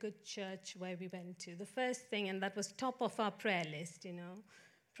finding a good church where we went to. The first thing, and that was top of our prayer list,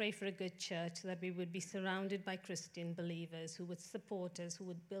 pray for a good church, that we would be surrounded by Christian believers who would support us, who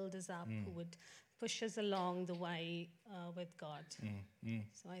would build us up, who would push us along the way with God.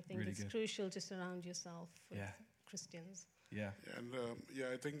 So I think really it's crucial to surround yourself with Christians. Yeah. And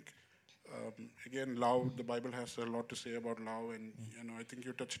I think, again, love, the Bible has a lot to say about love, and I think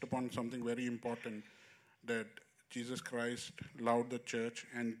you touched upon something very important, that Jesus Christ loved the church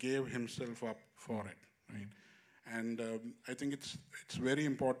and gave himself up for it, right? And I think it's very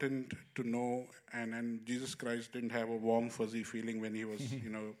important to know, and Jesus Christ didn't have a warm, fuzzy feeling when he was,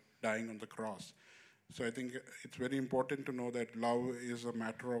 dying on the cross. So I think it's very important to know that love is a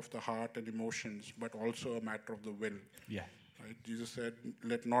matter of the heart and emotions, but also a matter of the will. Yeah. Right? Jesus said,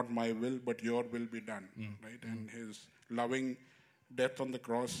 "Let not my will, but your will be done." Right? And his loving death on the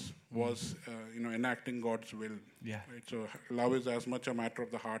cross was, enacting God's will. Yeah. Right? So love is as much a matter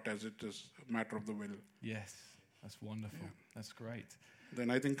of the heart as it is a matter of the will. Yes. That's wonderful. Yeah. That's great. Then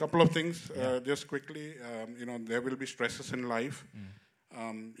I think a couple of things, just quickly. There will be stresses in life.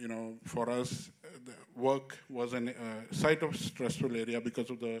 For us, the work was a site of stressful area because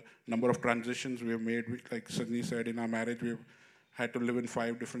of the number of transitions we've made. Like Sydney said, in our marriage, we've had to live in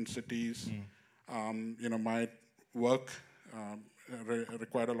 5 different cities. My work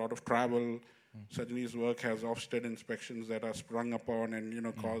required a lot of travel. Sydney's work has Ofsted inspections that are sprung upon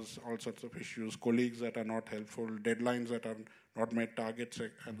and cause all sorts of issues. Colleagues that are not helpful, deadlines that are not met, targets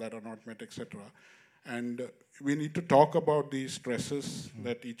that are not met, etc. And we need to talk about these stresses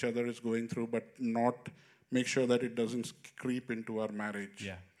that each other is going through, but not make sure that it doesn't creep into our marriage.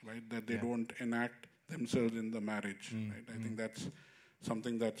 Yeah. Right? That they don't enact themselves in the marriage. Right? I think that's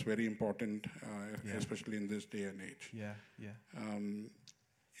something that's very important, especially in this day and age.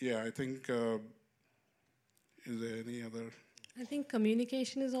 I think, is there any other? I think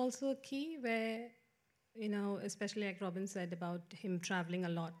communication is also a key where, especially like Robin said about him traveling a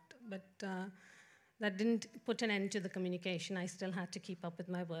lot, but that didn't put an end to the communication. I still had to keep up with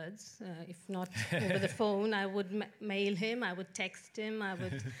my words. If not over the phone, I would mail him, I would text him, I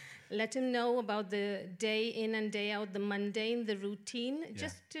would let him know about the day in and day out, the mundane, the routine,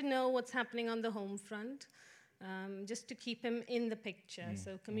 just to know what's happening on the home front. Just to keep him in the picture.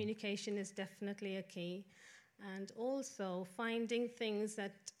 So communication is definitely a key. And also finding things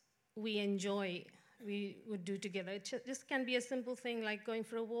that we enjoy, we would do together. It just can be a simple thing like going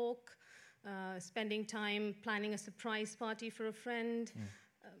for a walk, spending time planning a surprise party for a friend.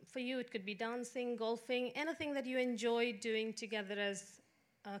 For you, it could be dancing, golfing, anything that you enjoy doing together as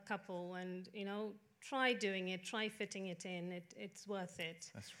a couple. And, try doing it, try fitting it in. It's worth it.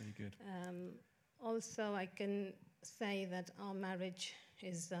 That's really good. Also, I can say that our marriage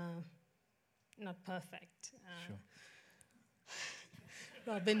is not perfect. Sure.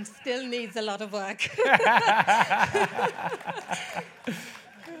 Robin still needs a lot of work.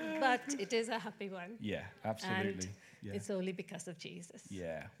 But it is a happy one. Yeah, absolutely. And it's only because of Jesus.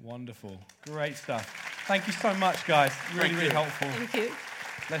 Yeah, wonderful. Great stuff. Thank you so much, guys. Really helpful. Thank you.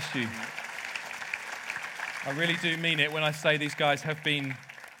 Bless you. I really do mean it when I say these guys have been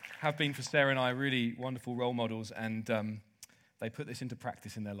for Sarah and I really wonderful role models, and they put this into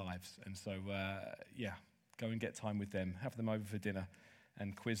practice in their lives. And so, go and get time with them, have them over for dinner,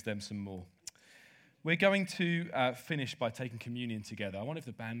 and quiz them some more. We're going to finish by taking communion together. I wonder if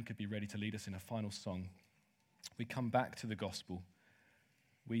the band could be ready to lead us in a final song. We come back to the gospel.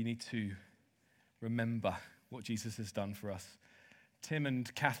 We need to remember what Jesus has done for us. Tim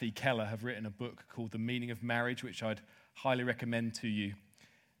and Kathy Keller have written a book called The Meaning of Marriage, which I'd highly recommend to you.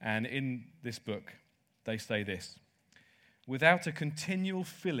 And in this book, they say this: without a continual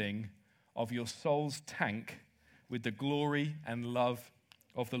filling of your soul's tank with the glory and love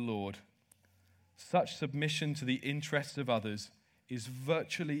of the Lord, such submission to the interests of others is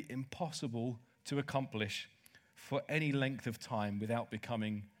virtually impossible to accomplish for any length of time without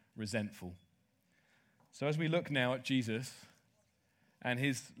becoming resentful. So as we look now at Jesus and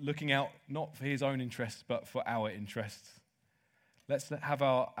his looking out not for his own interests but for our interests, let's have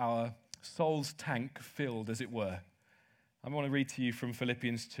our soul's tank filled, as it were. I want to read to you from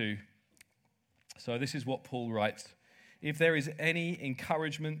Philippians 2. So this is what Paul writes: if there is any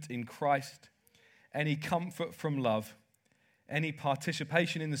encouragement in Christ, any comfort from love, any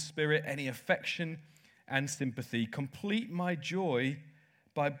participation in the Spirit, any affection and sympathy, complete my joy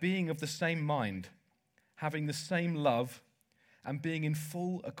by being of the same mind, having the same love, and being in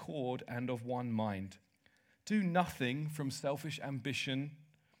full accord and of one mind. Do nothing from selfish ambition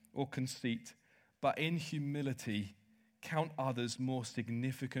or conceit, but in humility count others more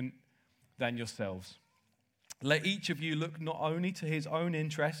significant than yourselves. Let each of you look not only to his own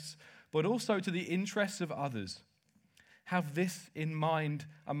interests, but also to the interests of others. Have this in mind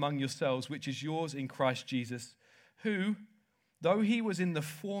among yourselves, which is yours in Christ Jesus, who, though he was in the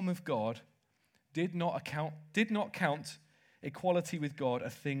form of God, did not count equality with God a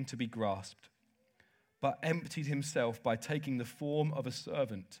thing to be grasped, but emptied himself by taking the form of a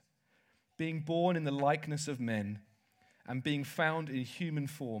servant, being born in the likeness of men, and being found in human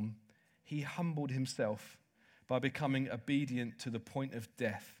form, he humbled himself by becoming obedient to the point of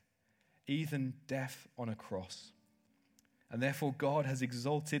death, even death on a cross. And therefore God has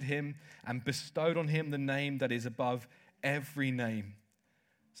exalted him and bestowed on him the name that is above every name,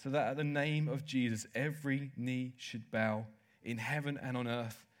 so that at the name of Jesus every knee should bow in heaven and on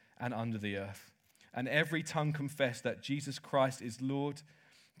earth and under the earth, and every tongue confess that Jesus Christ is Lord,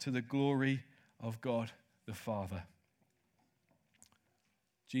 to the glory of God the Father.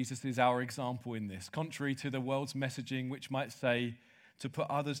 Jesus is our example in this, contrary to the world's messaging, which might say to put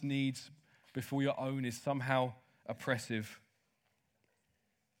others' needs before your own is somehow oppressive.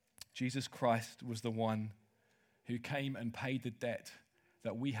 Jesus Christ was the one who came and paid the debt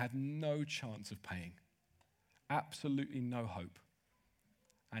that we had no chance of paying, absolutely no hope.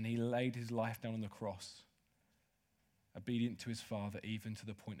 And he laid his life down on the cross, obedient to his Father, even to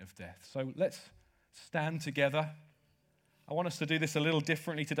the point of death. So let's stand together. I want us to do this a little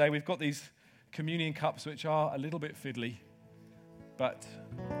differently today. We've got these communion cups, which are a little bit fiddly, but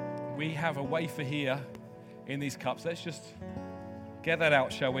we have a wafer here in these cups. Let's just get that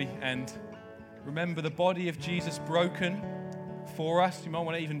out, shall we? And remember the body of Jesus broken for us. You might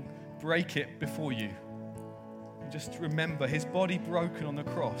want to even break it before you. And just remember his body broken on the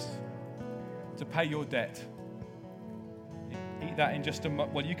cross to pay your debt. Eat that in just a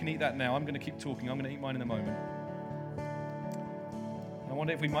moment. Well, you can eat that now. I'm going to keep talking. I'm going to eat mine in a moment. I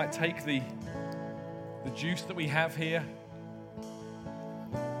wonder if we might take the juice that we have here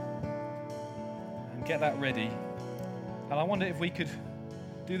and get that ready. And I wonder if we could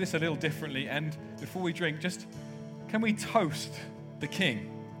do this a little differently. And before we drink, just can we toast the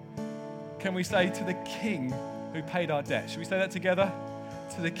King? Can we say to the King who paid our debt? Should we say that together?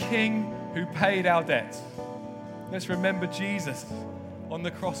 To the King who paid our debts. Let's remember Jesus on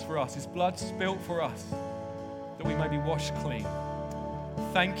the cross for us, his blood spilt for us, that we may be washed clean.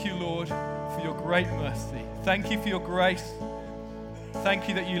 Thank you, Lord, for your great mercy. Thank you for your grace. Thank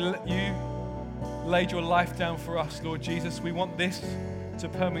you that you laid your life down for us, Lord Jesus. We want this to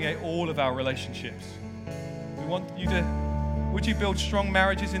permeate all of our relationships. We want you to, would you build strong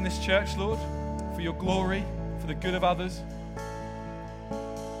marriages in this church, Lord, for your glory, for the good of others?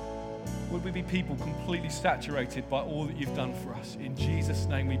 Would we be people completely saturated by all that you've done for us? In Jesus'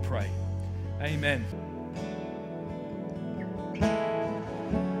 name we pray. Amen.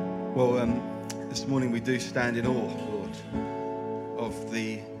 Well, this morning we do stand in awe, Lord, of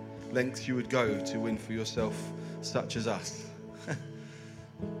the lengths you would go to win for yourself such as us. I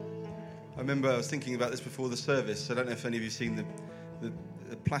remember I was thinking about this before the service. I don't know if any of you have seen the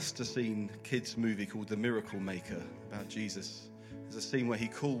Plasticine kids movie called The Miracle Maker about Jesus. There's a scene where he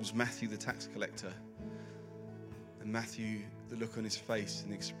calls Matthew the tax collector, and Matthew, the look on his face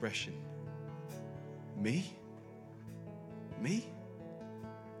and the expression, me? Me?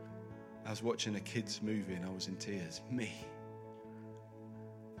 I was watching a kids movie and I was in tears. Me.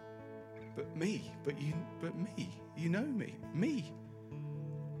 But me. But me. You know me. Me.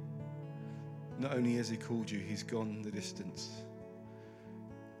 Not only has he called you, he's gone the distance,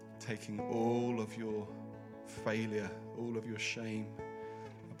 taking all of your failure, all of your shame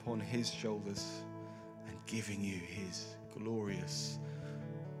upon his shoulders and giving you his glorious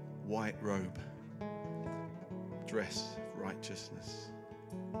white robe, dress of righteousness.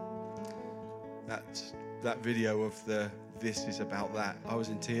 That video of this is about that. I was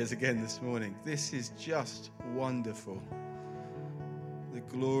in tears again this morning. This is just wonderful. The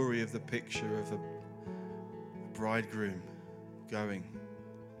glory of the picture of a bridegroom going,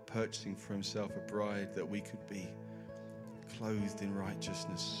 purchasing for himself a bride that we could be clothed in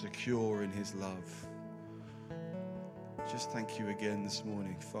righteousness, secure in his love. Just thank you again this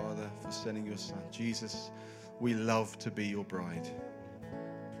morning, Father, for sending your Son. Jesus, we love to be your bride.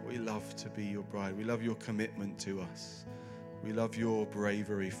 We love to be your bride. We love your commitment to us. We love your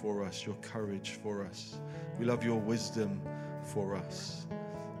bravery for us, your courage for us. We love your wisdom for us.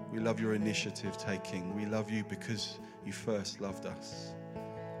 We love your initiative taking. We love you because you first loved us.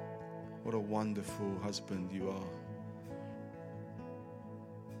 What a wonderful husband you are.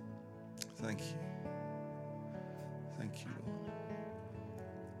 Thank you. Thank you, Lord.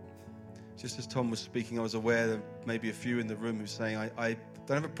 Just as Tom was speaking, I was aware that maybe a few in the room who were saying, I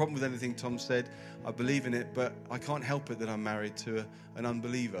don't have a problem with anything Tom said. I believe in it, but I can't help it that I'm married to an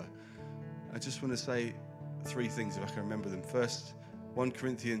unbeliever. I just want to say three things if I can remember them. First, 1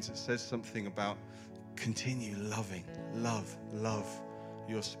 Corinthians, it says something about continue loving. Love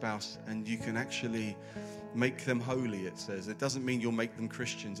your spouse, and you can actually make them holy, it says. It doesn't mean you'll make them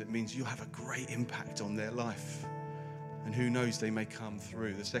Christians. It means you have a great impact on their life. And who knows, they may come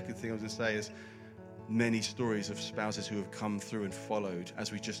through. The second thing I was going to say is many stories of spouses who have come through and followed,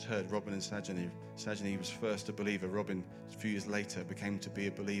 as we just heard, Robin and Sajani. Sajani was first a believer. Robin, a few years later, became to be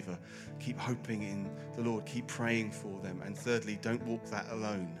a believer. Keep hoping in the Lord. Keep praying for them. And thirdly, don't walk that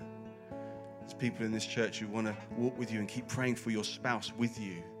alone. There's people in this church who want to walk with you and keep praying for your spouse with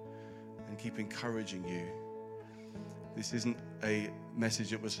you and keep encouraging you. This isn't a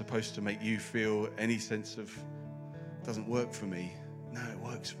message that was supposed to make you feel any sense of, doesn't work for me. No, it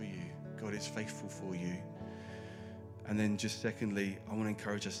works for you. God is faithful for you. And then just secondly, I want to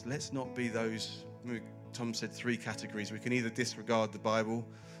encourage us, let's not be those, Tom said 3 categories. We can either disregard the Bible,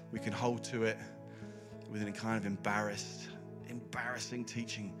 we can hold to it with a kind of embarrassing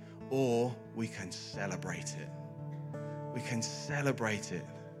teaching, or we can celebrate it. We can celebrate it.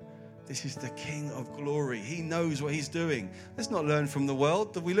 This is the King of glory. He knows what he's doing. Let's not learn from the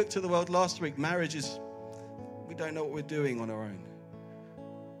world. We looked at the world last week. Marriage is, we don't know what we're doing on our own.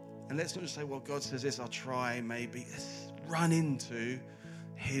 And let's not just say, well, God says this, I'll try, maybe. Let's run into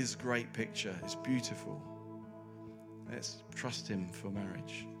his great picture. It's beautiful. Let's trust him for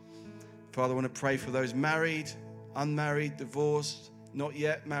marriage. Father, I want to pray for those married, unmarried, divorced, not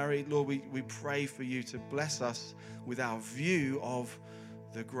yet married. Lord, we pray for you to bless us with our view of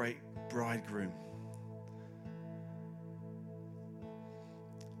the great bridegroom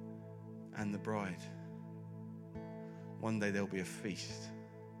and the bride. One day there'll be a feast.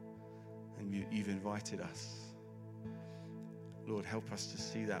 And you've invited us. Lord, help us to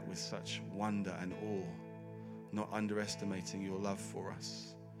see that with such wonder and awe, not underestimating your love for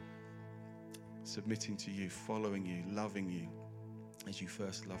us, submitting to you, following you, loving you as you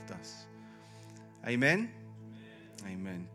first loved us. Amen? Amen.